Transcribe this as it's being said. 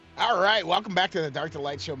All right, welcome back to the Dark to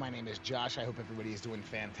Light Show. My name is Josh. I hope everybody is doing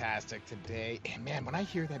fantastic today. And man, when I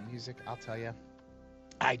hear that music, I'll tell you,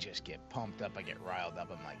 I just get pumped up. I get riled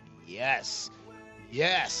up. I'm like, yes,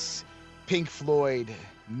 yes. Pink Floyd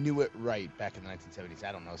knew it right back in the 1970s.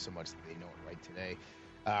 I don't know so much that they know it right today.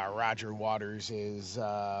 Roger Waters is,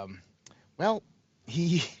 well,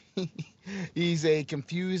 he he's a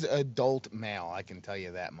confused adult male. I can tell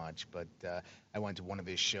you that much. But I went to one of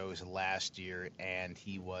his shows last year, and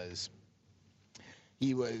he was 2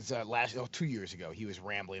 years ago. He was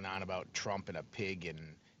rambling on about Trump and a pig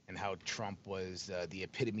and how Trump was the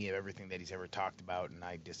epitome of everything that he's ever talked about, and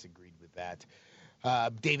I disagreed with that.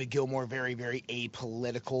 David Gilmour, very, very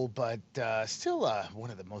apolitical, but still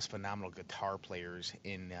one of the most phenomenal guitar players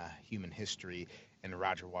in human history. And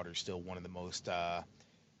Roger Waters, still one of the most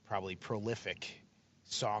probably prolific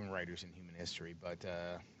songwriters in human history. But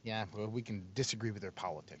yeah, well, we can disagree with their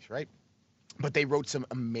politics, right? But they wrote some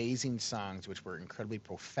amazing songs which were incredibly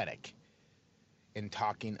prophetic in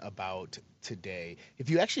talking about today.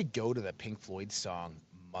 If you actually go to the Pink Floyd song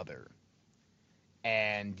Mother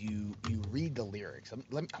and you read the lyrics,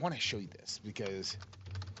 I want to show you this because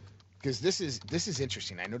this is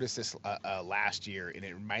interesting. I noticed this last year, and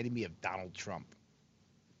it reminded me of Donald Trump.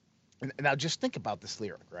 And now just think about this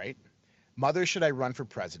lyric, right? Mother, should I run for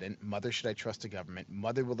president? Mother, should I trust the government?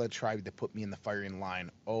 Mother, will they try to put me in the firing line?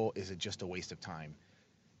 Oh, is it just a waste of time?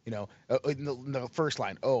 In the first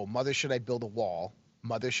line, oh, mother, should I build a wall?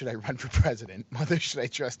 Mother, should I run for president? Mother, should I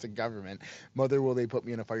trust the government? Mother, will they put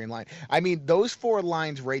me in a firing line? I mean, those four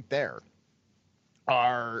lines right there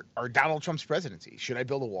are Donald Trump's presidency. Should I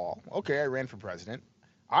build a wall? Okay, I ran for president.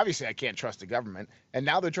 Obviously, I can't trust the government, and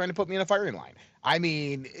now they're trying to put me in a firing line. I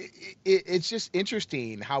mean, it's just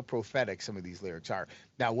interesting how prophetic some of these lyrics are.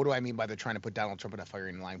 Now, what do I mean by they're trying to put Donald Trump in a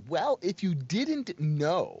firing line? Well, if you didn't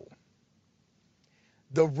know,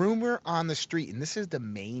 the rumor on the street, and this is the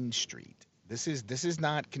main street. This is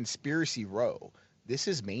not Conspiracy Row. This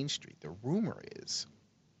is Main Street. The rumor is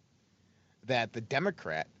that the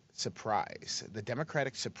Democratic surprise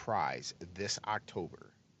this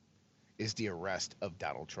October is the arrest of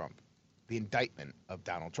Donald Trump, the indictment of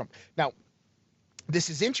Donald Trump. Now,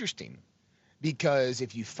 this is interesting because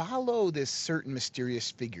if you follow this certain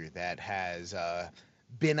mysterious figure that has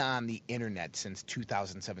been on the internet since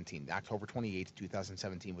 2017, October 28th,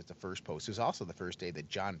 2017 was the first post. It was also the first day that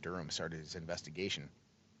John Durham started his investigation,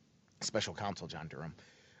 special counsel John Durham.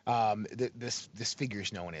 This figure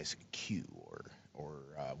is known as Q, or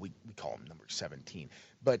we call him number 17.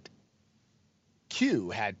 But Q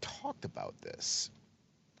had talked about this,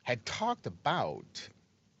 had talked about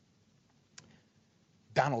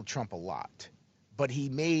Donald Trump a lot, but he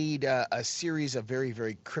made a series of very,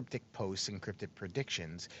 very cryptic posts and cryptic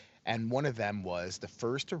predictions. And one of them was the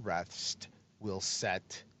first arrest will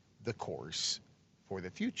set the course for the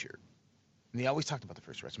future. And he always talked about the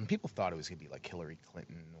first arrest. And people thought it was going to be like Hillary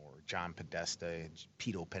Clinton or John Podesta,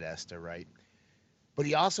 Pito Podesta, right? But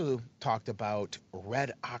he also talked about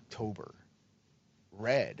Red October.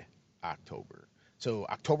 Red October. So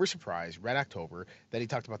October surprise, Red October. Then he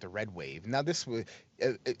talked about the red wave. Now this was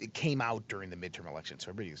it came out during the midterm election, so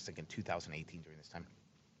everybody was thinking 2018 during this time.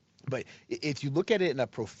 But if you look at it in a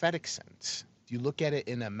prophetic sense, if you look at it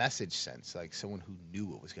in a message sense, like someone who knew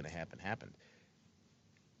what was going to happen happened.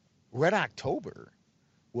 Red October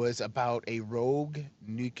was about a rogue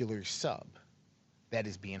nuclear sub that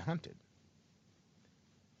is being hunted.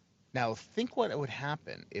 Now think what would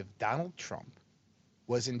happen if Donald Trump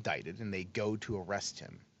was indicted and they go to arrest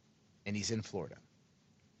him and he's in Florida.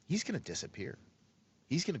 He's going to disappear.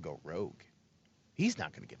 He's going to go rogue. He's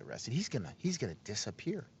not going to get arrested. He's going to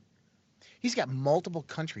disappear. He's got multiple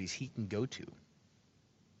countries he can go to.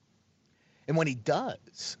 And when he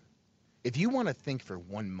does, if you want to think for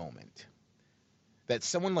one moment that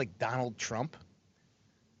someone like Donald Trump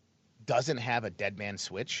doesn't have a dead man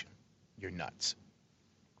switch, you're nuts.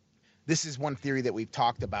 This is one theory that we've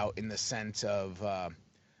talked about in the sense of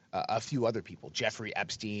a few other people, Jeffrey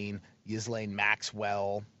Epstein, Ghislaine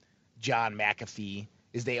Maxwell, John McAfee,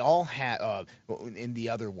 is they all have, in the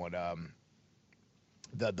other one,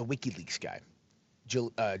 the WikiLeaks guy,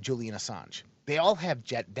 Julian Assange. They all have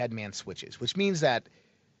dead man switches, which means that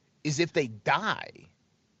is if they die,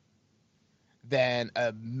 then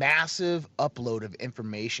a massive upload of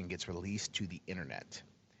information gets released to the internet.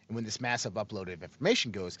 And when this massive upload of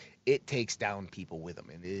information goes, it takes down people with them,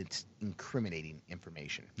 and it's incriminating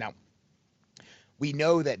information. Now, we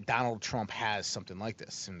know that Donald Trump has something like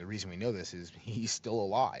this, and the reason we know this is he's still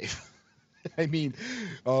alive. I mean,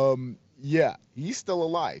 yeah, he's still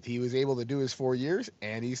alive. He was able to do his 4 years,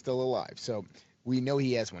 and he's still alive. So we know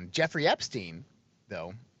he has one. Jeffrey Epstein,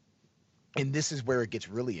 though, and this is where it gets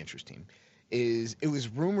really interesting, is it was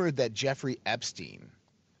rumored that Jeffrey Epstein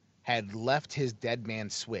had left his dead man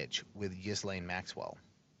switch with Ghislaine Maxwell.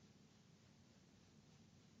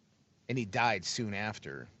 And he died soon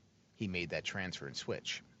after he made that transfer and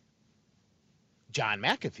switch. John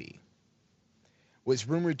McAfee was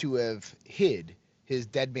rumored to have hid his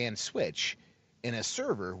dead man switch in a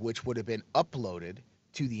server which would have been uploaded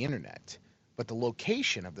to the internet. But the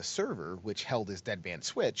location of the server which held his dead man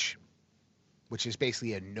switch, which is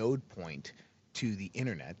basically a node point to the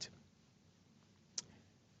internet,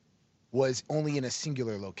 was only in a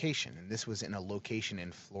singular location. And this was in a location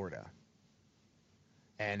in Florida.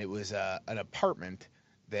 And it was an apartment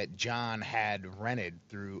that John had rented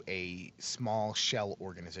through a small shell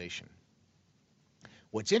organization.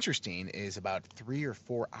 What's interesting is about 3 or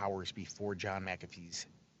 4 hours before John McAfee's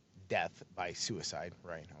death by suicide,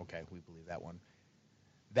 right? Okay, we believe that one.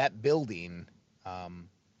 That building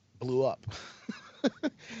blew up.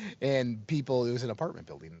 And people, it was an apartment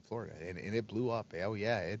building in Florida, and it blew up. Oh,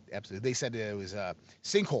 yeah, it absolutely. They said it was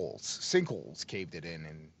sinkholes caved it in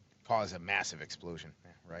and caused a massive explosion.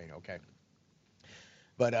 Right, okay.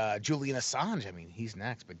 But Julian Assange, I mean, he's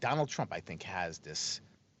next. But Donald Trump, I think, has this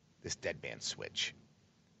dead man switch.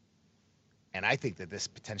 And I think that this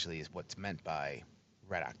potentially is what's meant by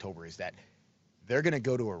Red October, is that they're going to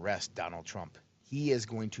go to arrest Donald Trump. He is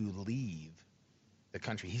going to leave the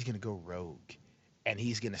country. He's going to go rogue. And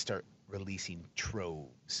he's going to start releasing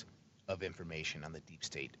troves of information on the deep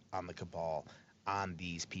state, on the cabal, on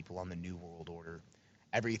these people, on the New World Order.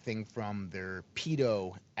 Everything from their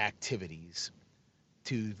pedo activities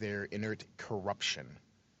to their inert corruption.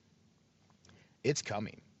 It's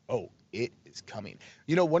coming. Oh, it is coming.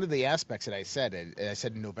 You know, one of the aspects that I said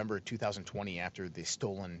in November 2020 after the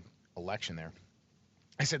stolen election there,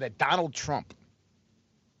 I said that Donald Trump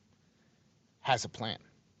has a plan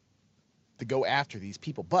to go after these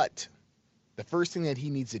people. But the first thing that he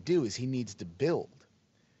needs to do is he needs to build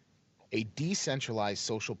a decentralized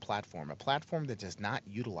social platform, a platform that does not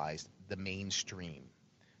utilize the mainstream,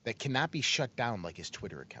 that cannot be shut down like his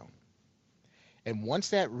Twitter account. And once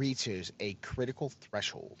that reaches a critical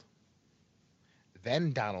threshold,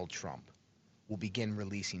 then Donald Trump will begin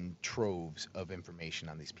releasing troves of information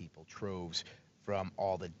on these people, troves from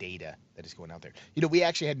all the data that is going out there. You know, we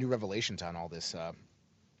actually had new revelations on all this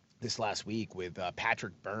this last week with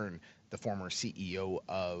Patrick Byrne, the former CEO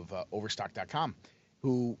of Overstock.com,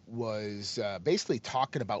 who was basically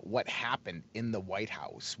talking about what happened in the White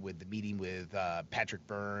House with the meeting with Patrick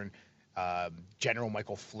Byrne, General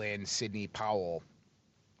Michael Flynn, Sidney Powell,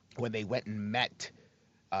 when they went and met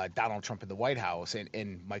Donald Trump in the White House,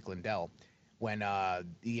 and Mike Lindell, when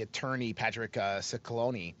the attorney Patrick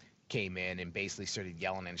Ciccone came in and basically started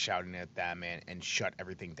yelling and shouting at them and shut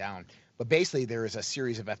everything down. But basically, there is a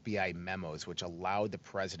series of FBI memos which allowed the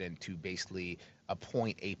president to basically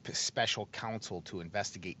appoint a special counsel to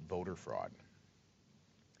investigate voter fraud.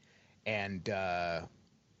 And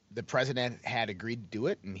the president had agreed to do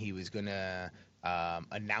it, and he was going to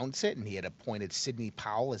announce it, and he had appointed Sidney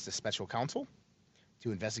Powell as the special counsel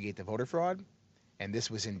to investigate the voter fraud. And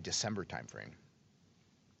this was in December timeframe.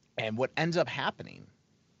 And what ends up happening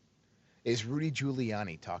is Rudy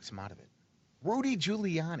Giuliani talks him out of it. Rudy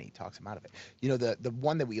Giuliani talks him out of it. You know, the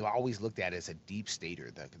one that we've always looked at as a deep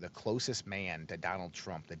stater, the closest man to Donald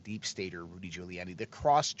Trump, the deep stater, Rudy Giuliani, the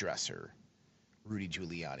cross-dresser, Rudy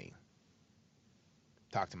Giuliani,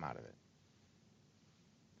 talked him out of it.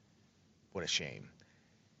 What a shame.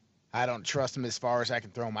 I don't trust him as far as I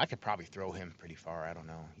can throw him. I could probably throw him pretty far. I don't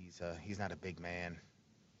know. He's not a big man.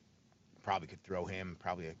 Probably could throw him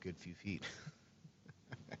probably a good few feet.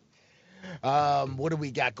 What do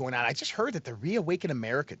we got going on? I just heard that the Reawaken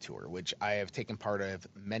America tour, which I have taken part of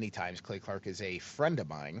many times. Clay Clark is a friend of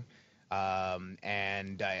mine,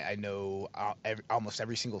 and I know almost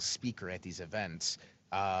every single speaker at these events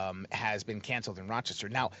has been canceled in Rochester.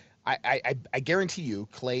 Now, I guarantee you,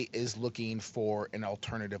 Clay is looking for an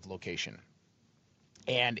alternative location.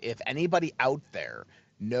 And if anybody out there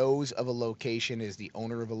knows of a location, is the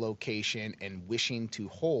owner of a location, and wishing to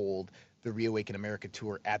hold the Reawaken America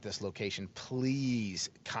tour at this location, please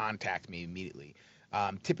contact me immediately.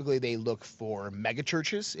 Typically, they look for mega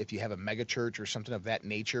churches. If you have a mega church or something of that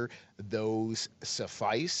nature, those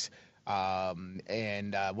suffice.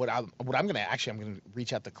 And what I'm going to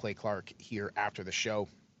reach out to Clay Clark here after the show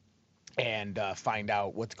and find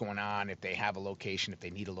out what's going on, if they have a location, if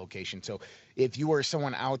they need a location. So if you are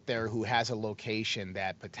someone out there who has a location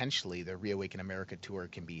that potentially the Reawaken America tour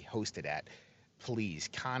can be hosted at, please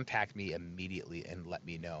contact me immediately and let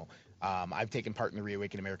me know. I've taken part in the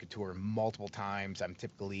Reawaken America tour multiple times. I'm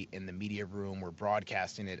typically in the media room. We're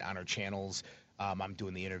broadcasting it on our channels. I'm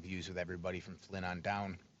doing the interviews with everybody from Flynn on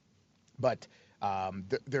down. But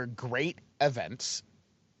they're great events.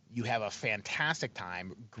 You have a fantastic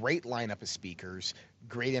time, great lineup of speakers,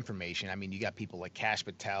 great information. I mean, you got people like Kash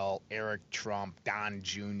Patel, Eric Trump, Don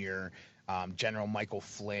Jr., General Michael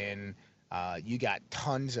Flynn. You got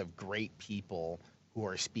tons of great people who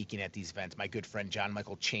are speaking at these events. My good friend John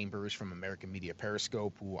Michael Chambers from American Media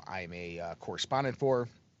Periscope, who I'm a correspondent for.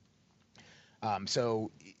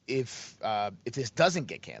 So if this doesn't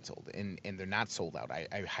get canceled and they're not sold out,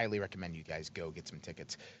 I highly recommend you guys go get some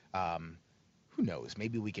tickets. Who knows?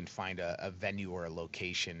 Maybe we can find a venue or a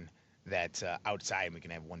location that's outside and we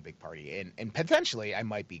can have one big party. And potentially I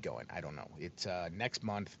might be going. I don't know. It's next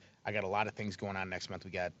month. I got a lot of things going on next month. I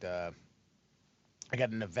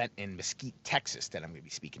got an event in Mesquite, Texas that I'm going to be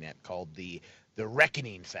speaking at called the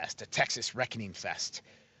Reckoning Fest, the Texas Reckoning Fest.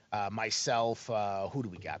 Myself, who do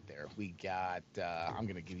we got there? We got. I'm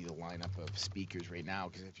going to give you the lineup of speakers right now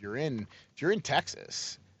because if you're in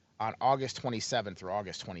Texas on August 27th through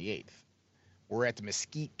August 28th, we're at the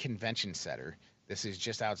Mesquite Convention Center. This is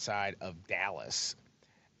just outside of Dallas,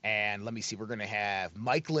 and let me see. We're going to have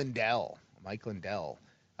Mike Lindell.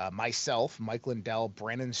 Myself, Mike Lindell,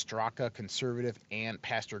 Brandon Straka, conservative, and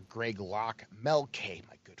Pastor Greg Locke. Mel K,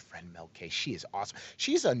 my good friend Mel K. She is awesome.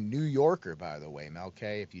 She's a New Yorker, by the way, Mel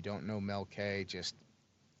K. If you don't know Mel K, just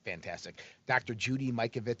fantastic. Dr. Judy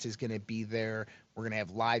Mikovits is going to be there. We're going to have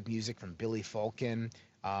live music from Billy Falcon.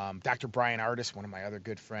 Dr. Brian Artis, one of my other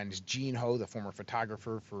good friends. Gene Ho, the former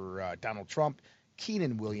photographer for Donald Trump.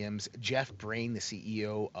 Keenan Williams, Jeff Brain, the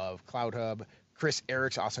CEO of CloudHub. Chris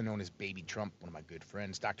Eriks, also known as Baby Trump, one of my good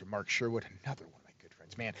friends. Dr. Mark Sherwood, another one of my good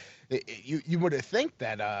friends. Man, you would have thought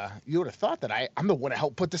that I'm the one to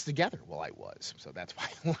help put this together. Well, I was. So that's why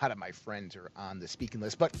a lot of my friends are on the speaking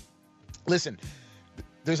list. But listen,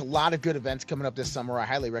 there's a lot of good events coming up this summer. I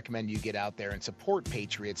highly recommend you get out there and support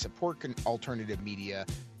Patriots, support alternative media,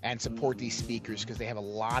 and support these speakers because they have a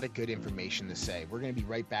lot of good information to say. We're going to be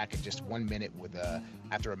right back in just 1 minute with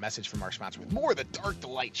after a message from our sponsor with more of the Dark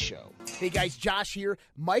Delight Show. Hey guys, Josh here.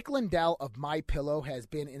 Mike Lindell of MyPillow has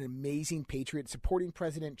been an amazing patriot supporting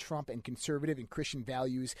President Trump and conservative and Christian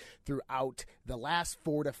values throughout the last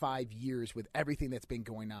 4 to 5 years with everything that's been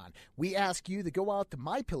going on. We ask you to go out to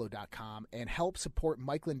MyPillow.com and help support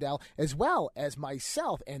Mike Lindell as well as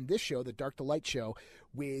myself and this show, the Dark Delight Show,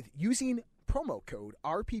 with using promo code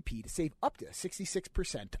RPP to save up to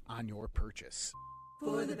 66% on your purchase.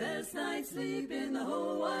 For the best night's sleep in the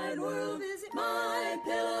whole wide world, visit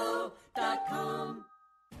MyPillow.com.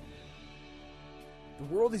 The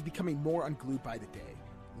world is becoming more unglued by the day.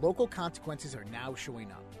 Local consequences are now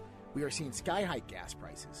showing up. We are seeing sky-high gas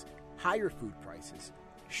prices, higher food prices,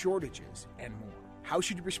 shortages, and more. How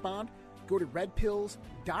should you respond? Go to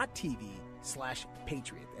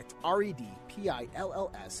redpills.tv/patriot. That's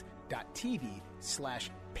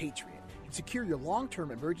redpills.tv/patriot. And secure your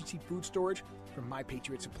long-term emergency food storage from My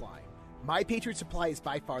Patriot Supply. My Patriot Supply is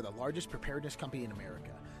by far the largest preparedness company in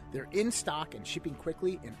America. They're in stock and shipping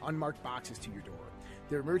quickly in unmarked boxes to your door.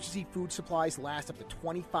 Their emergency food supplies last up to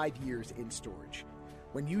 25 years in storage.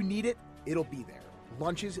 When you need it, it'll be there.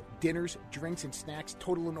 Lunches, dinners, drinks, and snacks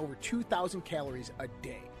totaling over 2,000 calories a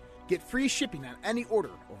day. Get free shipping on any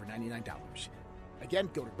order over $99. Again,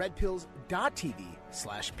 go to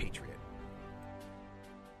redpills.tv/patriot.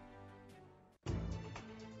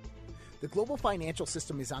 The global financial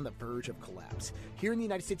system is on the verge of collapse. Here in the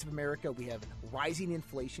United States of America, we have rising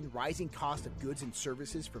inflation, rising cost of goods and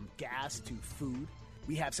services from gas to food.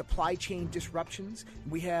 We have supply chain disruptions.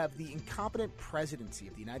 We have the incompetent presidency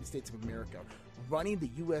of the United States of America running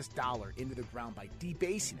the U.S. dollar into the ground by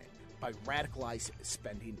debasing it, by radicalized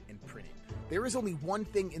spending and printing. There is only one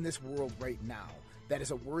thing in this world right now that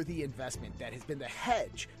is a worthy investment that has been the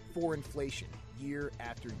hedge for inflation year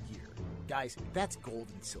after year. Guys, that's gold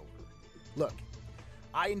and silver. Look,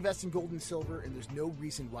 I invest in gold and silver, and there's no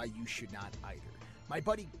reason why you should not either. My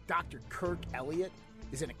buddy Dr. Kirk Elliott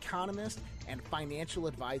is an economist and financial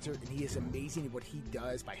advisor, and he is amazing at what he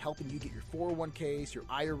does by helping you get your 401ks, your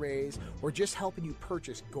IRAs, or just helping you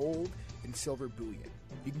purchase gold and silver bullion.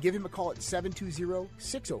 You can give him a call at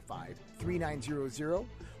 720-605-3900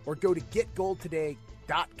 or go to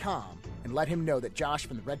getgoldtoday.com and let him know that Josh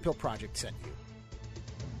from the Red Pill Project sent you.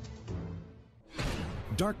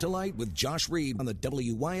 Dark Delight with Josh Reed on the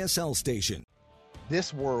WYSL station.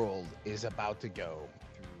 This world is about to go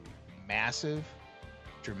through massive,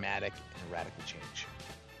 dramatic, and radical change.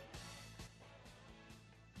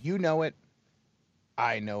 You know it.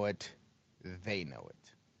 I know it. They know it.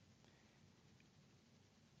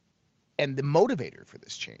 And the motivator for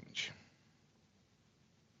this change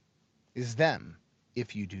is them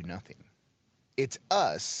if you do nothing. It's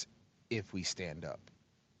us if we stand up.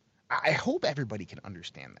 I hope everybody can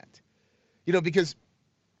understand that. Because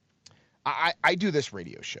I do this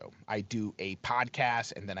radio show. I do a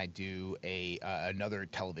podcast, and then I do another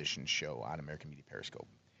television show on American Media Periscope.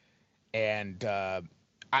 And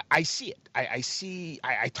I see it.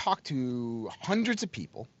 I talk to hundreds of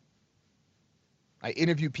people. I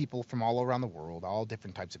interview people from all around the world, all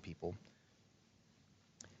different types of people.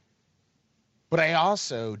 But I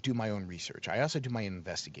also do my own research. I also do my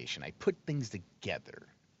investigation. I put things together.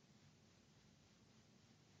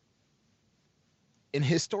 And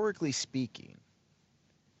historically speaking,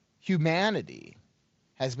 humanity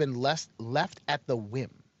has been left at the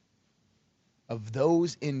whim of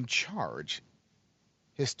those in charge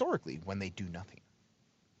historically when they do nothing.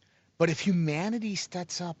 But if humanity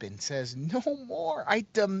steps up and says, no more, I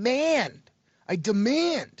demand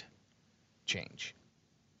change.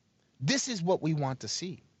 This is what we want to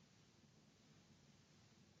see.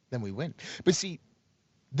 Then we win. But see,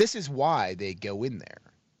 this is why they go in there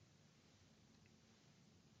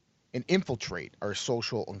and infiltrate our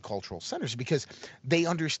social and cultural centers, because they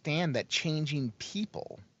understand that changing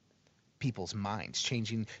people's minds,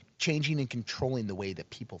 changing and controlling the way that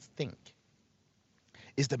people think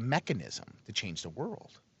is the mechanism to change the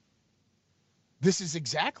world. This is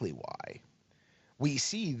exactly why we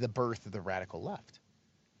see the birth of the radical left.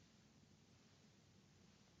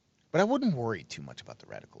 But I wouldn't worry too much about the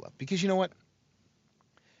radical left, because you know what?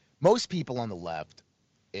 Most people on the left,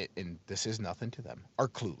 and this is nothing to them, are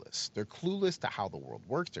clueless. They're clueless to how the world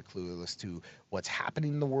works. They're clueless to what's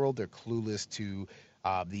happening in the world. They're clueless to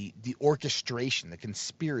the orchestration, the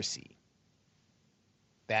conspiracy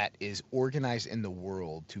that is organized in the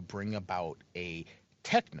world to bring about a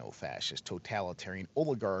techno-fascist, totalitarian,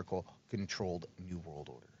 oligarchical controlled New World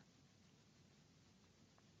Order.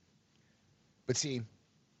 But see,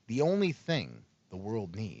 the only thing the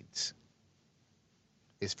world needs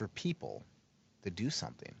is for people to do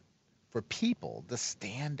something, for people to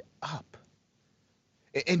stand up.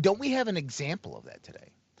 And don't we have an example of that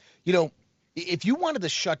today? If you wanted to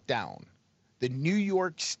shut down the New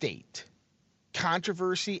York State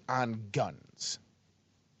controversy on guns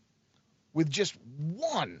with just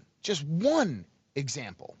one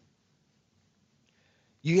example,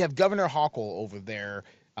 you have Governor Hochul over there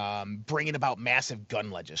bringing about massive gun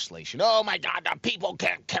legislation. Oh my God, the people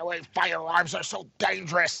can't carry firearms. They're so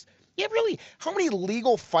dangerous. Yeah, really, how many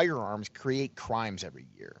legal firearms create crimes every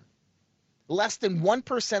year? Less than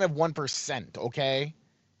 1% of 1%, okay?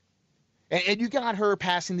 And you got her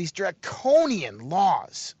passing these draconian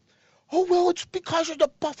laws. Oh, well, it's because of the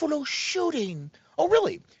Buffalo shooting. Oh,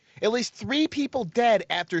 really? At least 3 people dead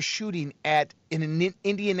after shooting in an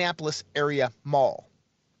Indianapolis area mall.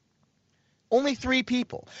 Only 3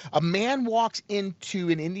 people. A man walks into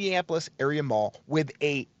an Indianapolis area mall with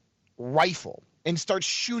a rifle and starts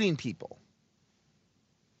shooting people.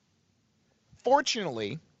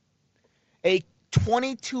 Fortunately, a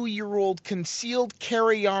 22-year-old concealed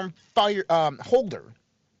carry arm holder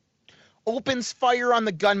opens fire on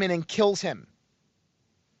the gunman and kills him.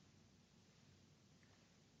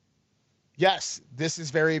 Yes, this is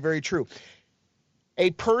very, very true. A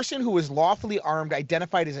person who was lawfully armed,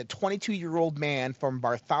 identified as a 22-year-old man from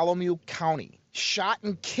Bartholomew County, shot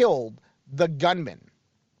and killed the gunman.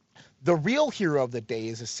 The real hero of the day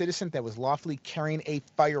is a citizen that was lawfully carrying a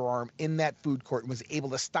firearm in that food court and was able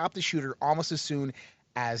to stop the shooter almost as soon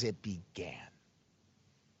as it began.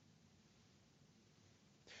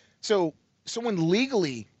 So someone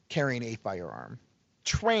legally carrying a firearm,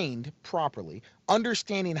 trained properly,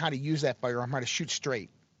 understanding how to use that firearm, how to shoot straight,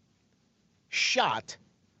 shot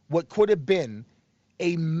what could have been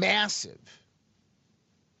a massive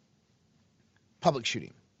public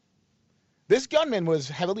shooting. This gunman was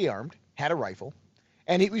heavily armed, had a rifle,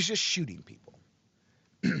 and he was just shooting people.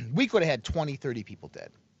 We could have had 20, 30 people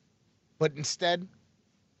dead. But instead,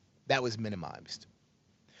 that was minimized.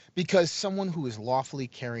 Because someone who was lawfully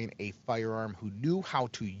carrying a firearm, who knew how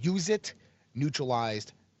to use it,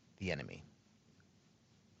 neutralized the enemy.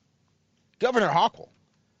 Governor Hochul,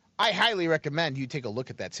 I highly recommend you take a look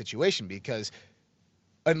at that situation, because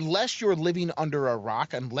unless you're living under a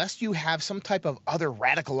rock, unless you have some type of other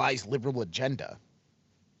radicalized liberal agenda,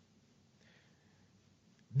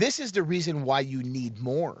 this is the reason why you need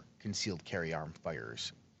more concealed carry arm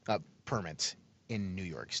permits in New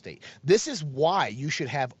York State. This is why you should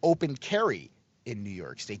have open carry in New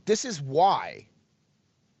York State. This is why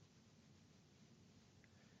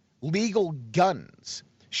legal guns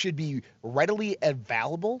should be readily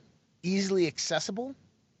available, easily accessible,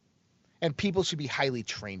 and people should be highly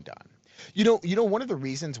trained on. One of the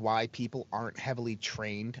reasons why people aren't heavily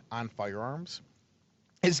trained on firearms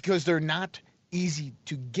is because they're not easy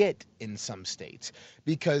to get in some states,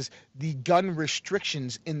 because the gun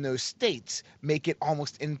restrictions in those states make it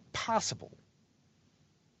almost impossible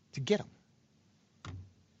to get them.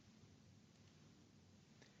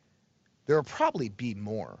 There will probably be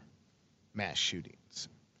more mass shootings.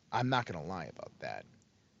 I'm not going to lie about that.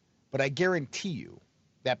 But I guarantee you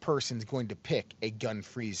that person's going to pick a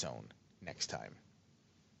gun-free zone next time.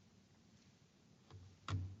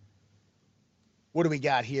 What do we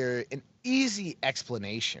got here? An easy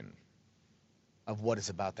explanation of what is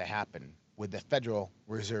about to happen with the Federal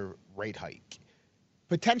Reserve rate hike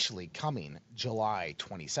potentially coming July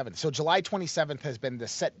 27th. So July 27th has been the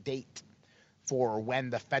set date for when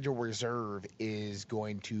the Federal Reserve is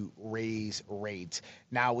going to raise rates.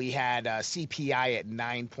 Now, we had CPI at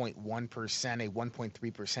 9.1%, a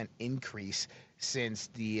 1.3% increase since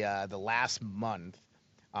the last month.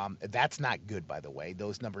 That's not good, by the way.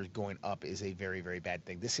 Those numbers going up is a very, very bad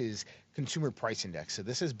thing. This is Consumer Price Index, so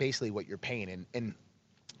this is basically what you're paying, and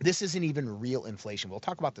this isn't even real inflation. We'll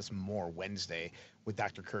talk about this more Wednesday with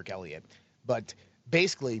Dr. Kirk Elliott, but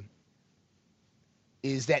basically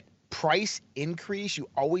is that price increase you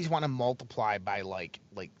always want to multiply by like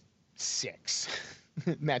 6.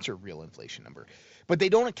 That's your real inflation number. But they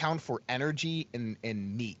don't account for energy and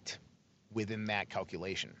meat within that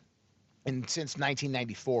calculation. And since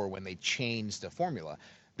 1994, when they changed the formula,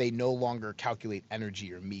 they no longer calculate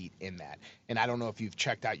energy or meat in that. And I don't know if you've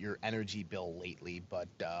checked out your energy bill lately, but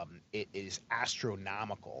it is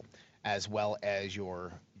astronomical, as well as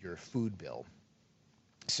your food bill.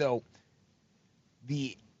 So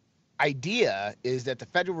the idea is that the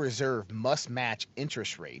Federal Reserve must match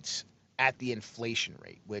interest rates at the inflation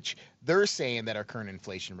rate, which they're saying that our current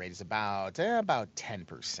inflation rate is about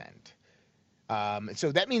 10%.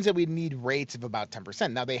 So that means that we need rates of about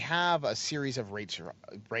 10%. Now, they have a series of rate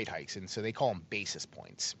hikes, and so they call them basis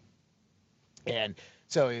points. And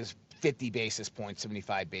so it's 50 basis points,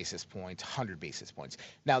 75 basis points, 100 basis points.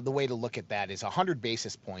 Now, the way to look at that is 100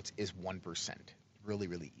 basis points is 1%. Really,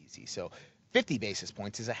 really easy. So 50 basis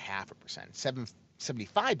points is 0.5%.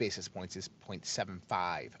 75 basis points is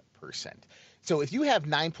 0.75%. So if you have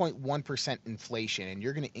 9.1% inflation and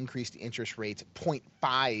you're going to increase the interest rates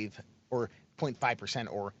 0.5%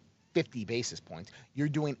 or 50 basis points, you're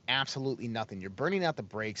doing absolutely nothing. You're burning out the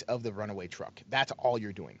brakes of the runaway truck. That's all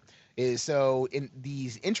you're doing. So in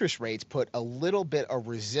these interest rates put a little bit of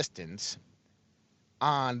resistance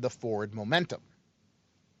on the forward momentum,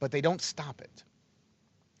 but they don't stop it.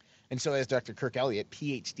 And so, as Dr. Kirk Elliott,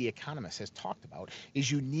 PhD economist, has talked about, is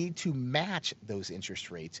you need to match those interest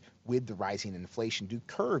rates with the rising inflation to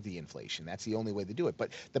curb the inflation. That's the only way to do it.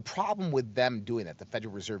 But the problem with them doing that, the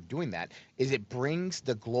Federal Reserve doing that, is it brings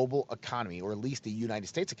the global economy, or at least the United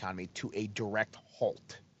States economy, to a direct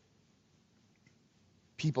halt.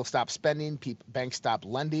 People stop spending, banks stop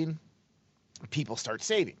lending, people start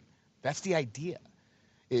saving. That's the idea,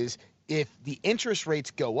 is if the interest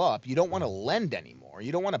rates go up, you don't want to lend anymore.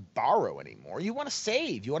 You don't want to borrow anymore. You want to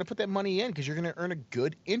save. You want to put that money in because you're going to earn a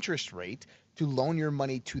good interest rate to loan your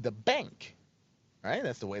money to the bank, right?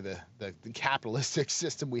 That's the way the capitalistic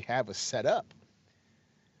system we have is set up.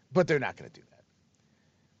 But they're not going to do that.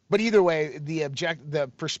 But either way,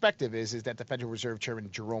 the perspective is that the Federal Reserve Chairman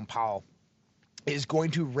Jerome Powell is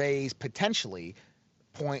going to raise potentially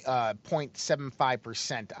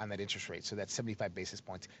 0.75% on that interest rate. So that's 75 basis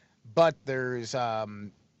points. But there's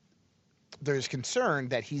concern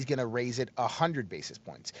that he's going to raise it 100 basis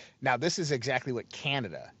points. Now, this is exactly what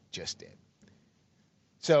Canada just did.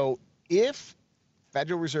 So if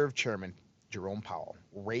Federal Reserve Chairman Jerome Powell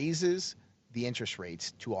raises the interest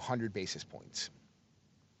rates to 100 basis points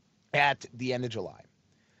at the end of July,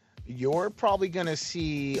 you're probably going to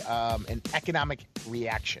see an economic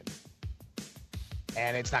reaction,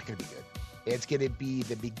 and it's not going to be good. It's going to be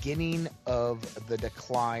the beginning of the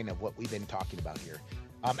decline of what we've been talking about here.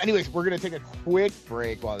 Anyways, we're going to take a quick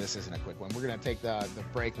break. Well, this isn't a quick one. We're going to take the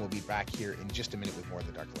break, and we'll be back here in just a minute with more of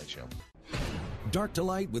the Dark to Light Show. Dark to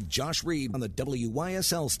Light with Josh Reed on the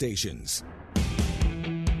WYSL stations.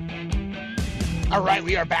 All right,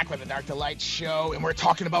 we are back with the Dark to Light Show, and we're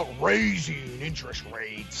talking about raising interest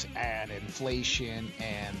rates and inflation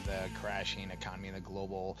and the crashing economy and the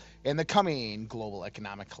coming global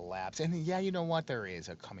economic collapse. And yeah, you know what? There is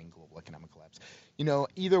a coming global economic collapse.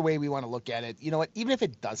 Either way we want to look at it, you know what? Even if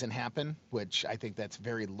it doesn't happen, which I think that's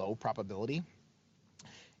very low probability,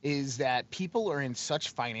 is that people are in such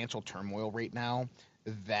financial turmoil right now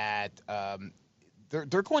that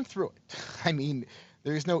they're going through it. I mean,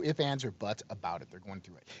 there's no ifs, ands, or buts about it. They're going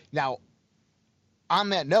through it. Now, on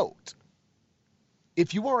that note,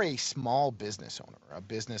 if you are a small business owner,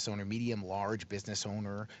 medium, large business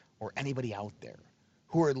owner, or anybody out there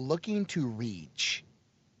who are looking to reach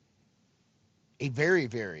a very,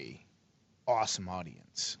 very awesome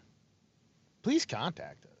audience, please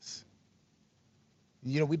contact us.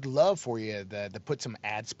 We'd love for you to put some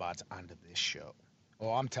ad spots onto this show.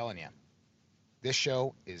 Oh, I'm telling you, this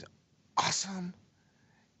show is awesome,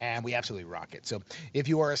 and we absolutely rock it. So if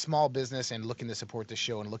you are a small business and looking to support the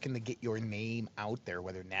show and looking to get your name out there,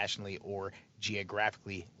 whether nationally or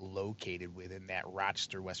geographically located within that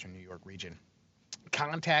Rochester, Western New York region,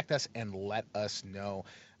 contact us and let us know.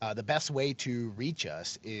 The best way to reach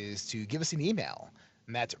us is to give us an email,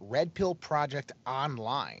 and that's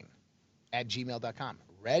redpillprojectonline@gmail.com.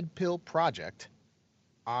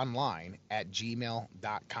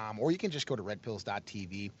 redpillprojectonline@gmail.com, or you can just go to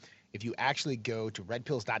redpills.tv. If you actually go to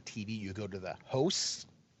redpills.tv, you go to the hosts,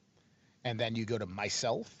 and then you go to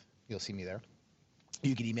myself. You'll see me there.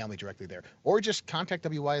 You can email me directly there, or just contact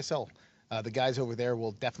WYSL. The guys over there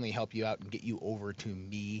will definitely help you out and get you over to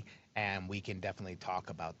me, and we can definitely talk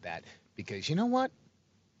about that, because you know what?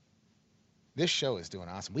 This show is doing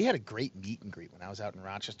awesome. We had a great meet and greet when I was out in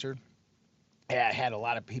Rochester. I had a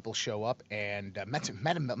lot of people show up, and met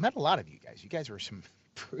a lot of you guys. You guys were some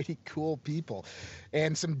pretty cool people,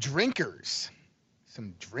 and some drinkers,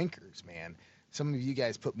 man. Some of you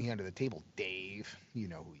guys put me under the table. Dave, you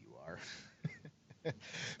know who you are.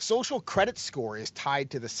 Social credit score is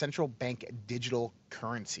tied to the central bank digital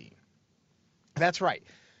currency. That's right.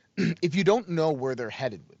 If you don't know where they're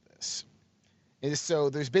headed with this,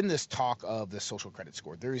 so there's been this talk of the social credit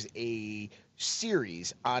score. There's a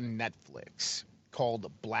series on Netflix called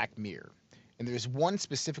Black Mirror. And there's one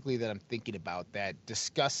specifically that I'm thinking about that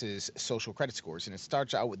discusses social credit scores. And it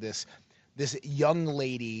starts out with this young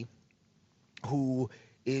lady who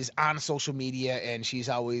is on social media, and she's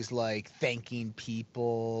always like thanking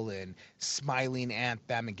people and smiling at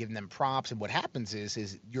them and giving them props. And what happens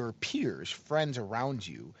is your peers, friends around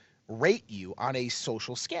you, rate you on a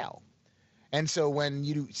social scale. And so when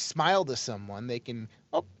you smile to someone, they can,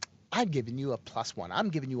 oh, I'm giving you a +1. I'm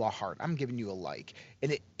giving you a heart. I'm giving you a like.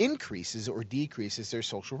 And it increases or decreases their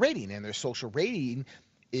social rating. And their social rating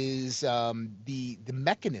is the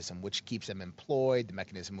mechanism which keeps them employed, the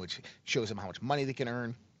mechanism which shows them how much money they can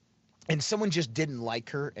earn. And someone just didn't like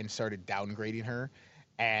her and started downgrading her,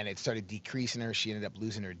 and it started decreasing her. She ended up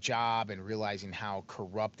losing her job and realizing how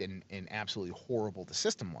corrupt and absolutely horrible the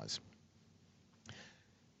system was.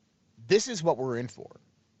 This is what we're in for.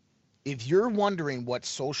 If you're wondering what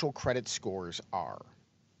social credit scores are,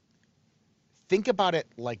 think about it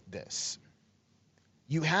like this.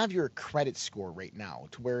 You have your credit score right now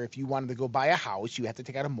to where if you wanted to go buy a house, you have to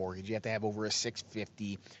take out a mortgage. You have to have over a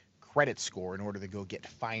 650 credit score in order to go get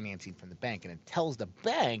financing from the bank. And it tells the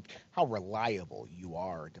bank how reliable you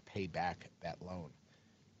are to pay back that loan.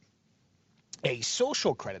 A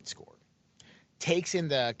social credit score takes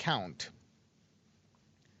into account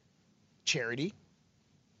charity,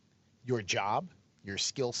 your job, your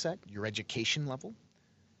skill set, your education level,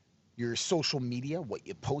 your social media, what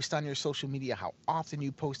you post on your social media, how often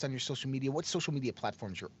you post on your social media, what social media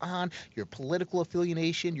platforms you're on, your political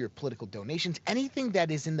affiliation, your political donations, anything that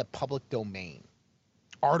is in the public domain,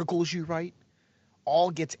 articles you write, all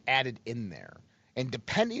gets added in there. And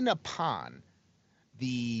depending upon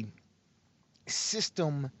the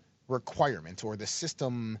system requirements or the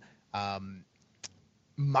system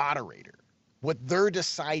moderator, what they're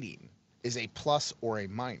deciding is a plus or a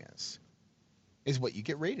minus is what you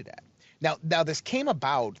get rated at. Now this came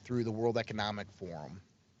about through the World Economic Forum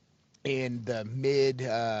in the mid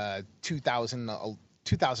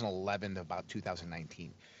 2011 to about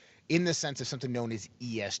 2019, in the sense of something known as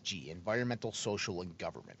ESG, environmental, social, and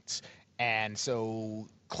governance. And so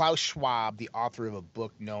Klaus Schwab, the author of a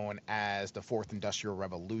book known as The Fourth Industrial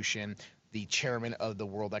Revolution, the chairman of the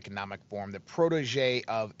World Economic Forum, the protege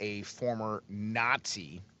of a former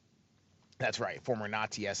Nazi, that's right, former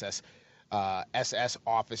Nazi SS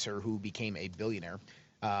officer who became a billionaire,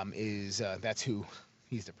 that's who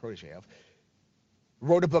he's the protege of,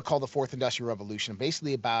 wrote a book called The Fourth Industrial Revolution,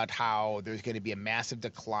 basically about how there's going to be a massive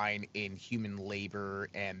decline in human labor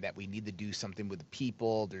and that we need to do something with the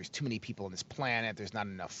people. There's too many people on this planet. There's not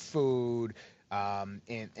enough food.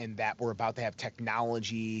 And that we're about to have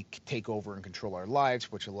technology take over and control our lives,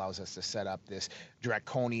 which allows us to set up this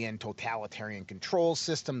draconian totalitarian control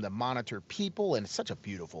system to monitor people. And it's such a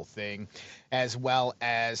beautiful thing, as well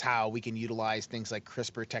as how we can utilize things like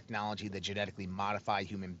CRISPR technology that genetically modify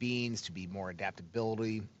human beings to be more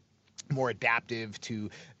adaptability more adaptive to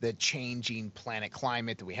the changing planet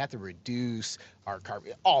climate, that we have to reduce our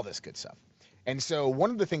carbon, all this good stuff. And so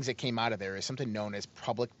one of the things that came out of there is something known as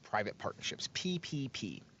public-private partnerships,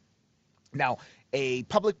 PPP. Now, a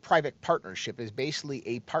public-private partnership is basically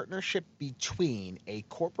a partnership between a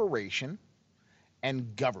corporation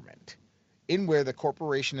and government, in where the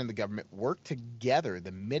corporation and the government work together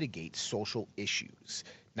to mitigate social issues.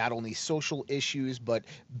 Not only social issues, but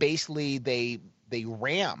basically they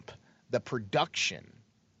ramp the production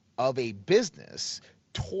of a business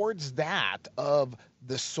towards that of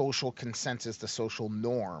the social consensus, the social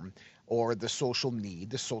norm, or the social need,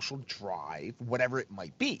 the social drive, whatever it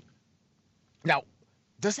might be. Now,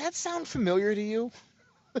 does that sound familiar to you?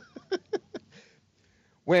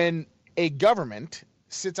 When a government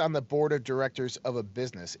sits on the board of directors of a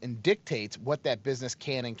business and dictates what that business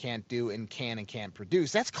can and can't do and can't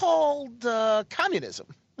produce, that's called communism.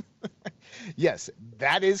 Yes,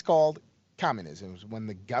 that is called communism. When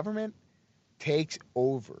the government takes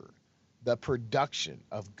over the production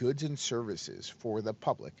of goods and services for the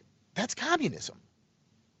public, that's communism.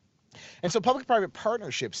 And so public-private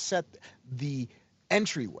partnerships set the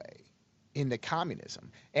entryway into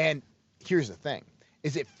communism. And here's the thing,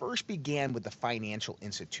 is it first began with the financial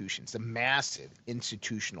institutions, the massive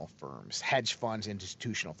institutional firms, hedge funds,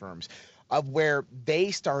 institutional firms, of where they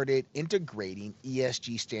started integrating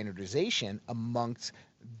ESG standardization amongst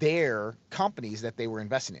their companies that they were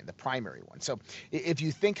investing in, the primary one. So if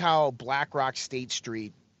you think how BlackRock, State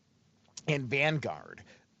Street, and Vanguard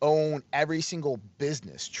own every single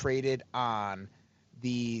business traded on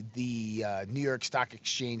the New York Stock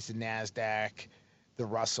Exchange, the NASDAQ, the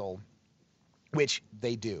Russell, which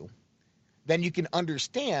they do, then you can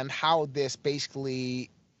understand how this basically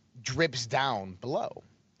drips down below.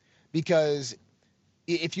 Because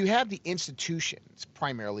if you have the institutions,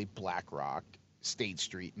 primarily BlackRock, State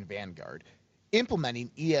Street, and Vanguard, implementing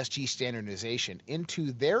ESG standardization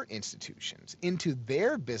into their institutions, into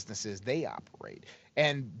their businesses they operate,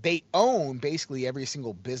 and they own basically every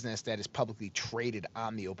single business that is publicly traded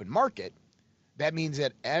on the open market, that means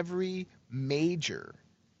that every major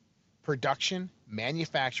production,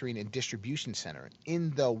 manufacturing, and distribution center in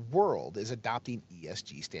the world is adopting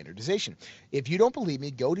ESG standardization. If you don't believe me,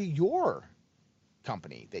 go to your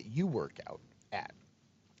company that you work out at.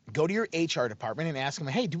 Go to your HR department and ask them,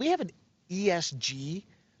 hey, do we have an ESG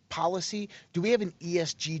policy? Do we have an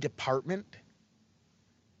ESG department?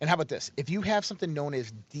 And how about this? If you have something known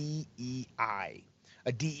as DEI,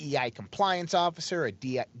 a DEI compliance officer, a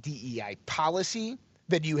DEI policy,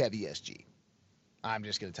 then you have ESG. I'm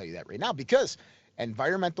just going to tell you that right now, because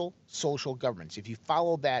environmental, social, governance, if you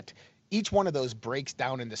follow that, each one of those breaks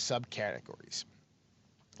down into subcategories.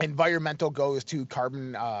 Environmental goes to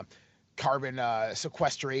carbon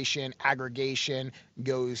sequestration, aggregation,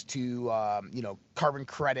 goes to carbon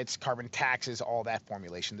credits, carbon taxes, all that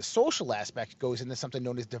formulation. The social aspect goes into something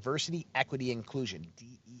known as diversity, equity, inclusion,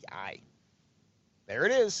 DEI. There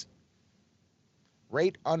it is.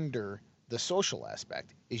 Right under the social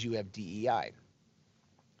aspect is you have DEI.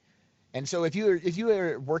 And so if you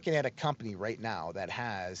are working at a company right now that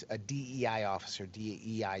has a DEI officer,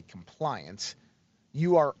 DEI compliance,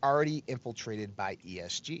 you are already infiltrated by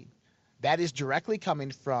ESG. That is directly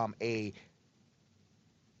coming from a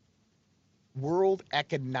World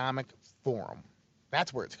Economic Forum.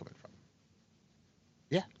 That's where it's coming from.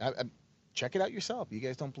 Yeah, check it out yourself. You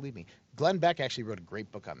guys don't believe me. Glenn Beck actually wrote a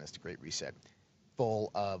great book on this, The Great Reset,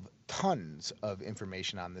 full of tons of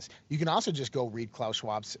information on this. You can also just go read Klaus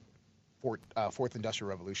Schwab's Fourth Industrial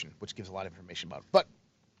Revolution, which gives a lot of information about it. But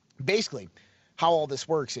basically, how all this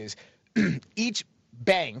works is each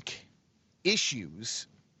bank issues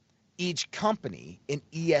each company an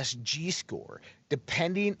ESG score,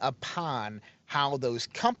 depending upon how those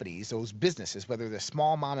companies, those businesses, whether they're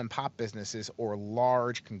small mom and pop businesses or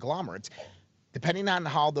large conglomerates, depending on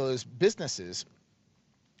how those businesses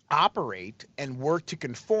operate and work to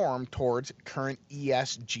conform towards current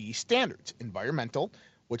ESG standards. Environmental,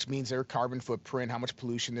 which means their carbon footprint, how much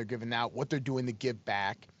pollution they're giving out, what they're doing to give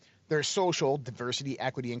back. Their social, diversity,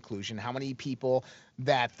 equity, inclusion, how many people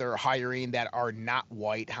that they're hiring that are not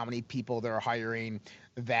white, how many people they're hiring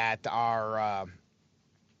that are,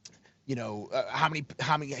 how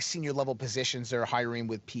many senior level positions they're hiring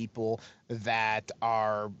with people that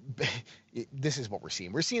are, this is what we're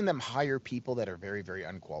seeing. We're seeing them hire people that are very, very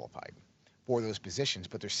unqualified for those positions,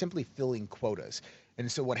 but they're simply filling quotas. And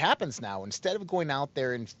so what happens now, instead of going out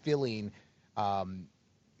there and filling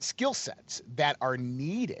skill sets that are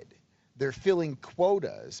needed, they're filling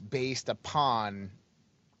quotas based upon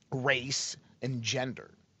race and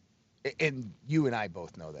gender. And you and I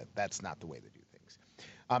both know that that's not the way to do things.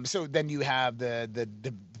 So then you have the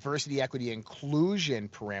diversity, equity, inclusion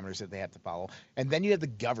parameters that they have to follow, and then you have the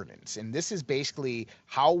governance, and this is basically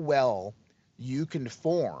how well you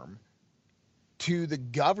conform to the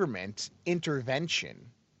government intervention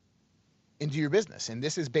into your business. And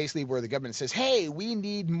this is basically where the government says, hey, we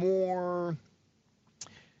need more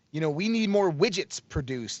widgets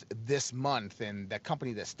produced this month, and that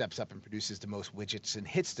company that steps up and produces the most widgets and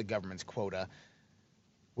hits the government's quota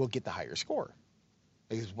will get the higher score,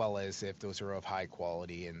 as well as if those are of high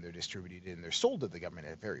quality and they're distributed and they're sold to the government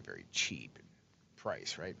at a very, very cheap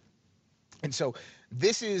price, right? And so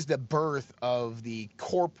this is the birth of the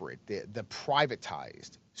corporate, the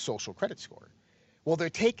privatized social credit score. Well, they're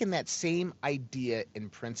taking that same idea in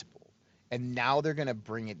principle, and now they're going to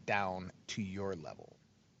bring it down to your level.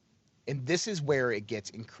 And this is where it gets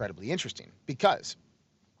incredibly interesting, because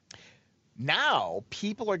now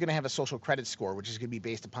people are going to have a social credit score, which is going to be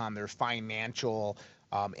based upon their financial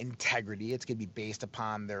integrity. It's going to be based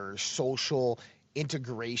upon their social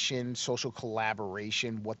integration, social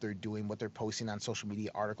collaboration, what they're doing, what they're posting on social media,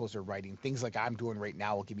 articles they're writing. Things like I'm doing right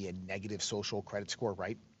now will give me a negative social credit score,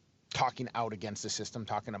 right? Talking out against the system,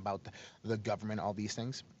 talking about the government, all these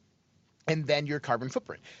things. And then your carbon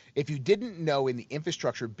footprint. If you didn't know, in the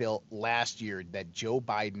infrastructure bill last year that Joe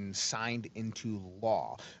Biden signed into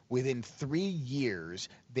law, within 3 years,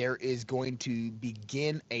 there is going to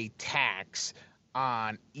begin a tax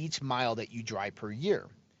on each mile that you drive per year.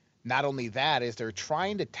 Not only that, is they're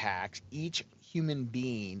trying to tax each human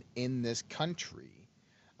being in this country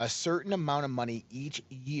a certain amount of money each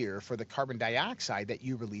year for the carbon dioxide that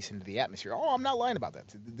you release into the atmosphere. Oh, I'm not lying about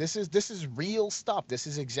that. This is real stuff. This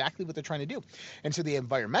is exactly what they're trying to do. And so the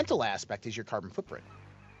environmental aspect is your carbon footprint.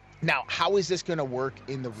 Now, how is this going to work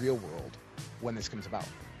in the real world when this comes about?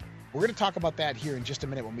 We're going to talk about that here in just a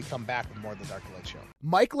minute when we come back with more of the Dr. Light Show.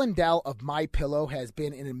 Mike Lindell of MyPillow has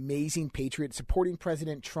been an amazing patriot, supporting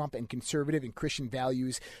President Trump and conservative and Christian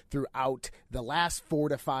values throughout the last 4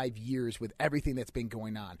 to 5 years with everything that's been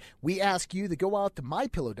going on. We ask you to go out to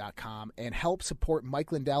MyPillow.com and help support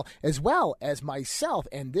Mike Lindell, as well as myself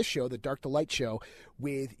and this show, the Dark to Light Show,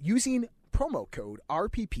 with using promo code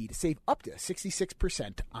RPP to save up to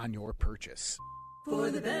 66% on your purchase.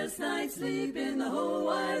 For the best night's sleep in the whole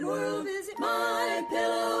wide world, visit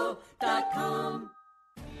MyPillow.com.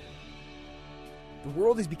 The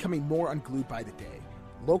world is becoming more unglued by the day.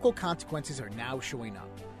 Local consequences are now showing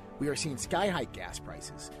up. We are seeing sky-high gas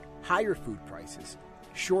prices, higher food prices,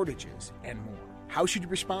 shortages, and more. How should you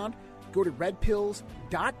respond? Go to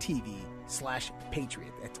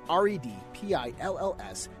redpills.tv/patriot. That's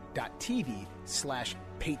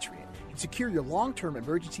redpills.tv/patriot. And secure your long-term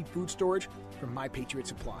emergency food storage from My Patriot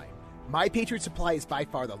Supply. My Patriot Supply is by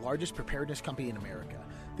far the largest preparedness company in America.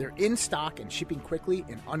 They're in stock and shipping quickly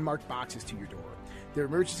in unmarked boxes to your door. Their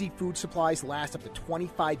emergency food supplies last up to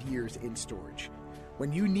 25 years in storage.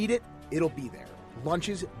 When you need it, it'll be there.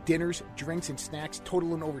 Lunches, dinners, drinks, and snacks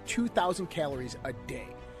totaling over 2,000 calories a day.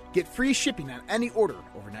 Get free shipping on any order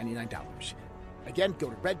over $99. Again, go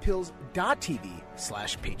to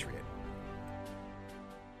redpills.tv/patriot.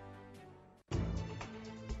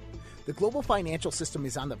 The global financial system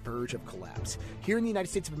is on the verge of collapse. Here in the United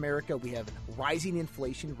States of America, we have rising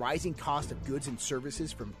inflation, rising cost of goods and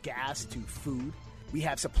services from gas to food. We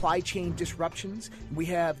have supply chain disruptions. And we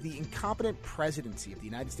have the incompetent presidency of the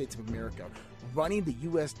United States of America running the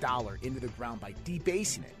U.S. dollar into the ground by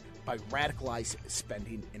debasing it, by radicalized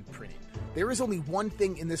spending and printing. There is only one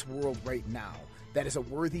thing in this world right now that is a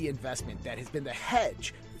worthy investment that has been the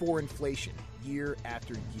hedge for inflation year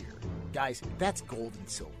after year. Guys, that's gold and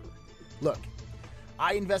silver. Look,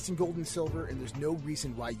 I invest in gold and silver, and there's no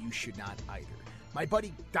reason why you should not either. My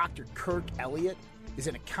buddy Dr. Kirk Elliott is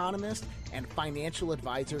an economist and financial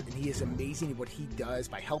advisor, and he is amazing at what he does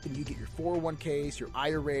by helping you get your 401ks, your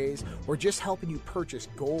IRAs, or just helping you purchase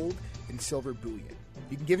gold and silver bullion.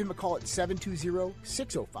 You can give him a call at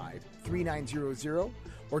 720-605-3900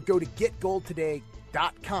 or go to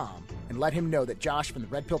getgoldtoday.com and let him know that Josh from the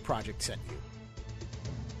Red Pill Project sent you.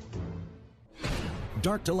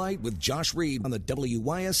 Dark to Light with Josh Reed on the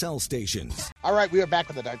WYSL station. All right, we are back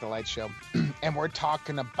with the Dark to Light Show, and we're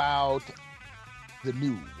talking about the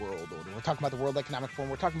new world order. We're talking about the World Economic Forum.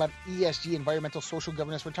 We're talking about ESG, environmental social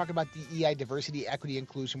governance. We're talking about DEI, diversity, equity,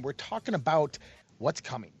 inclusion. We're talking about what's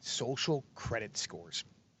coming, social credit scores.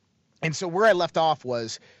 And so where I left off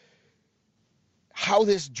was how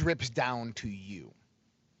this drips down to you.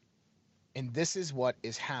 And this is what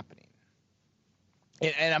is happening.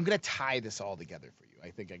 And I'm going to tie this all together for you. I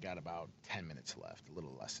think I got about 10 minutes left, a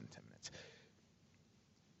little less than 10 minutes.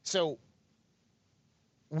 So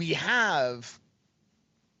we have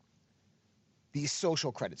these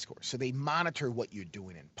social credit scores. So they monitor what you're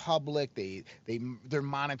doing in public. They're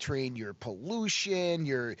monitoring your pollution,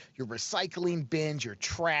 your recycling bins, your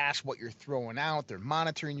trash, what you're throwing out. They're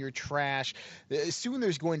monitoring your trash. Soon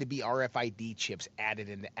there's going to be RFID chips added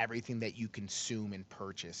into everything that you consume and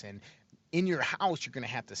purchase. And in your house, you're going to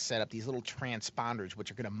have to set up these little transponders,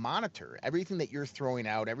 which are going to monitor everything that you're throwing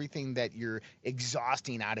out, everything that you're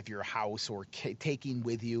exhausting out of your house or taking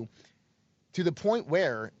with you, to the point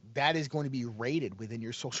where that is going to be rated within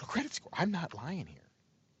your social credit score. I'm not lying here.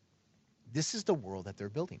 This is the world that they're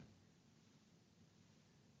building.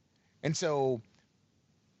 And so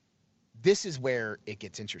this is where it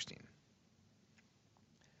gets interesting.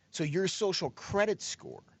 So your social credit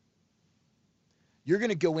score, you're going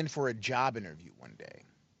to go in for a job interview one day.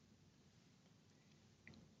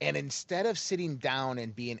 And instead of sitting down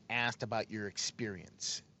and being asked about your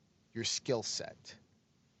experience, your skill set,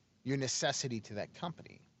 your necessity to that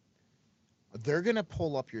company, they're going to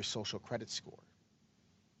pull up your social credit score.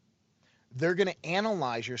 They're going to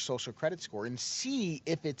analyze your social credit score and see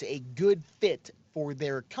if it's a good fit for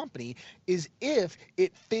their company, is if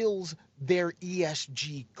it fills their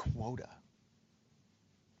ESG quota.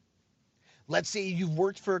 Let's say you've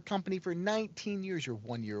worked for a company for 19 years, you're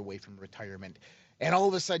 1 year away from retirement, and all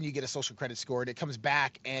of a sudden you get a social credit score and it comes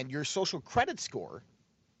back and your social credit score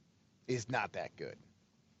is not that good.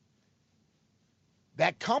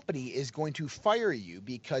 That company is going to fire you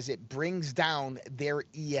because it brings down their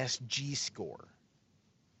ESG score.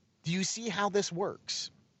 Do you see how this works?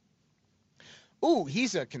 Ooh,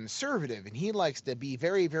 he's a conservative and he likes to be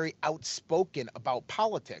very, very outspoken about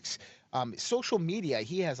politics. Social media,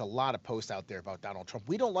 he has a lot of posts out there about Donald Trump.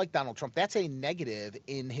 We don't like Donald Trump. That's a negative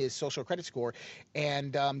in his social credit score.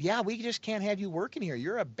 And yeah, we just can't have you working here.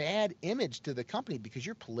 You're a bad image to the company because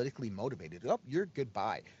you're politically motivated. Oh, you're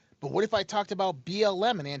goodbye. But what if I talked about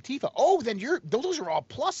BLM and Antifa? Oh, then those are all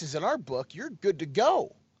pluses in our book. You're good to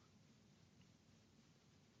go.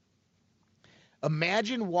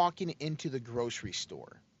 Imagine walking into the grocery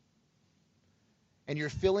store and you're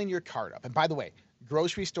filling your cart up. And by the way,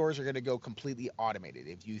 grocery stores are going to go completely automated.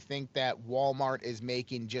 If you think that Walmart is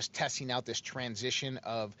just testing out this transition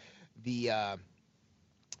of the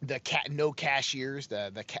no cashiers,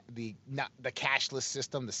 the cashless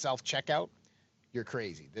system, the self-checkout, you're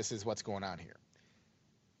crazy. This is what's going on here.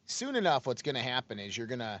 Soon enough, what's going to happen is you're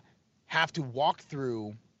going to have to walk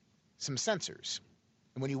through some sensors.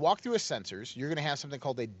 And when you walk through a sensors, you're going to have something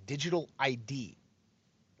called a digital ID.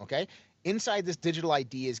 Okay? Inside this digital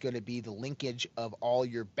ID is going to be the linkage of all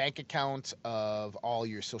your bank accounts, of all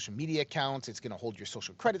your social media accounts. It's going to hold your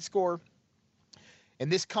social credit score.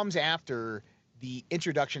 And this comes after the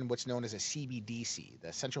introduction of what's known as a CBDC,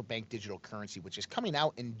 the central bank digital currency, which is coming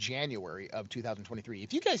out in January of 2023.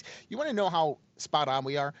 If you want to know how spot on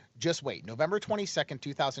we are, just wait. November 22nd,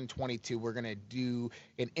 2022, we're going to do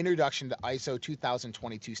an introduction to ISO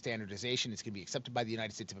 2022 standardization. It's going to be accepted by the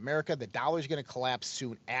United States of America. The dollar is going to collapse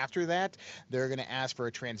soon after that. They're going to ask for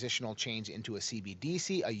a transitional change into a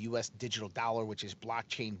CBDC, a U.S. digital dollar, which is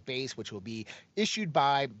blockchain based, which will be issued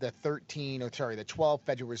by the 12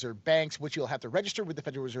 Federal Reserve banks, which you'll have to register with the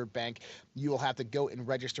Federal Reserve Bank. You will have to go and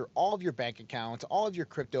register all of your bank accounts, all of your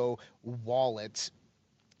crypto wallets,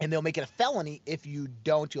 and they'll make it a felony if you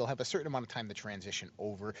don't. You'll have a certain amount of time to transition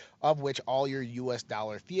over, of which all your U.S.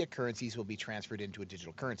 dollar fiat currencies will be transferred into a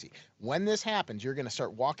digital currency. When this happens, you're going to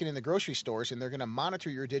start walking in the grocery stores, and they're going to monitor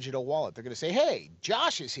your digital wallet. They're going to say, hey,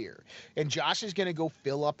 Josh is here. And Josh is going to go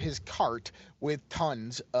fill up his cart with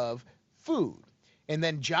tons of food. And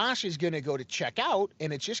then Josh is going to go to check out,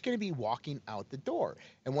 and it's just going to be walking out the door.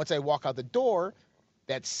 And once I walk out the door,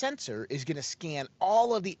 that sensor is going to scan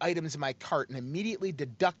all of the items in my cart and immediately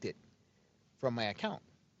deduct it from my account.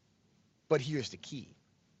 But here's the key.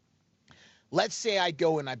 Let's say I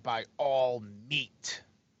go and I buy all meat,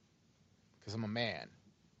 because I'm a man.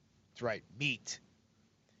 That's right, meat.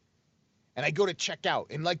 And I go to check out,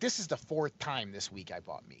 and this is the 4th time this week I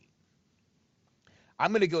bought meat.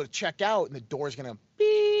 I'm going to go to check out, and the door's going to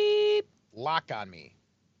beep, lock on me.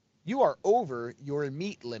 You are over your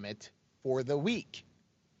meat limit for the week.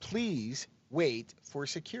 Please wait for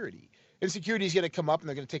security. And security is going to come up, and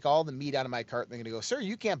they're going to take all the meat out of my cart, and they're going to go, sir,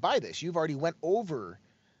 you can't buy this. You've already went over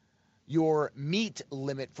your meat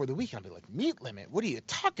limit for the week. And I'll be like, meat limit? What are you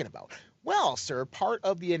talking about? Well, sir, part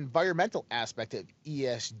of the environmental aspect of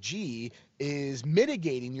ESG is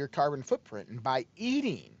mitigating your carbon footprint. And by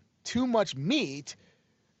eating too much meat,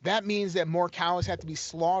 that means that more cows have to be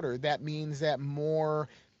slaughtered. That means that more,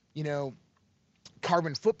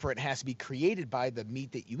 carbon footprint has to be created by the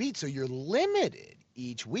meat that you eat. So you're limited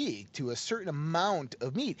each week to a certain amount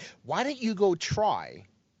of meat. Why don't you go try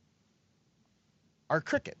our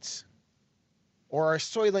crickets or our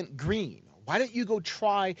Soylent Green? Why don't you go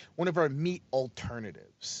try one of our meat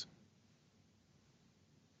alternatives?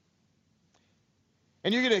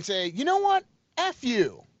 And you're going to say, you know what? F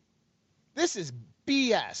you. This is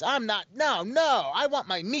BS. No, I want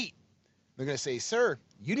my meat. They're going to say, sir,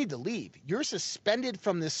 you need to leave. You're suspended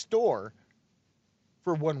from this store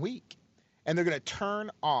for 1 week. And they're going to turn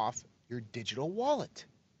off your digital wallet,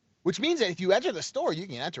 which means that if you enter the store, you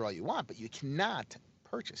can enter all you want, but you cannot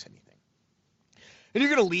purchase anything. And you're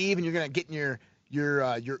going to leave, and you're going to get in your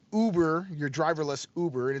Uber, your driverless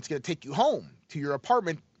Uber, and it's going to take you home to your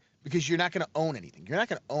apartment because you're not going to own anything. You're not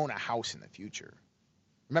going to own a house in the future.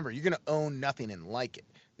 Remember, you're going to own nothing and like it.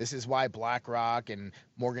 This is why BlackRock and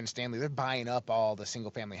Morgan Stanley, they're buying up all the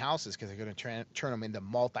single-family houses because they're going to turn them into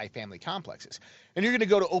multi-family complexes. And you're going to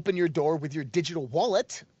go to open your door with your digital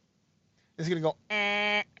wallet. It's going to go,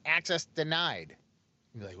 access denied.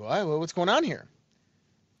 You're like, well, what's going on here?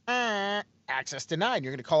 Access denied.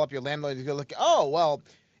 You're going to call up your landlord and go look, oh, well,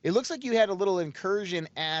 it looks like you had a little incursion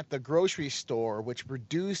at the grocery store, which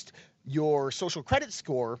reduced your social credit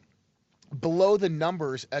score below the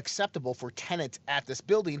numbers acceptable for tenants at this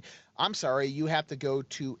building. I'm sorry, you have to go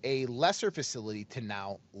to a lesser facility to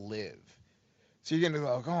now live. So you're going to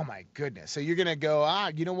go, oh my goodness. So you're going to go,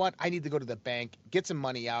 you know what? I need to go to the bank, get some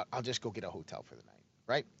money out. I'll just go get a hotel for the night,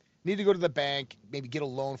 right? Need to go to the bank, maybe get a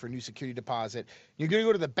loan for a new security deposit. You're going to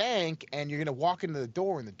go to the bank and you're going to walk into the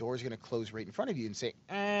door and the door is going to close right in front of you and say,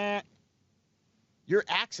 your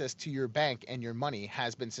access to your bank and your money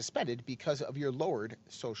has been suspended because of your lowered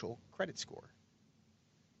social credit score.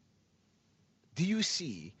 Do you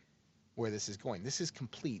see where this is going? This is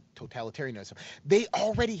complete totalitarianism. They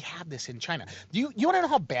already have this in China. You want to know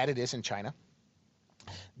how bad it is in China?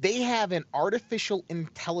 They have an artificial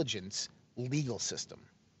intelligence legal system.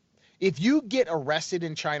 If you get arrested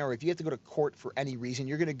in China or if you have to go to court for any reason,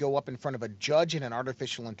 you're going to go up in front of a judge and an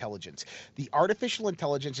artificial intelligence. The artificial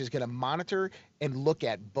intelligence is going to monitor and look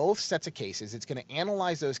at both sets of cases. It's going to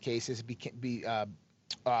analyze those cases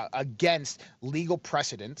against legal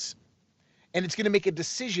precedents, and it's going to make a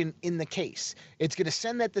decision in the case. It's going to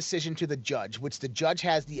send that decision to the judge, which the judge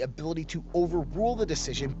has the ability to overrule the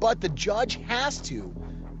decision, but the judge has to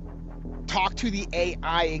talk to the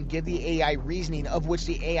AI and give the AI reasoning, of which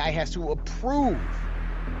the AI has to approve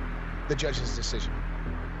the judge's decision.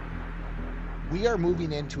 We are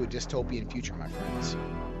moving into a dystopian future, my friends.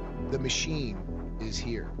 The machine is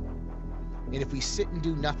here. And if we sit and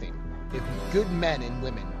do nothing, if good men and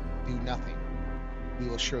women do nothing, we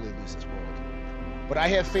will surely lose this world. But I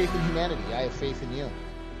have faith in humanity. I have faith in you.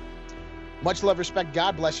 Much love, respect.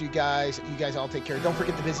 God bless you guys. You guys all take care. Don't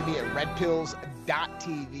forget to visit me at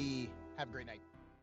redpills.tv. Have a great night.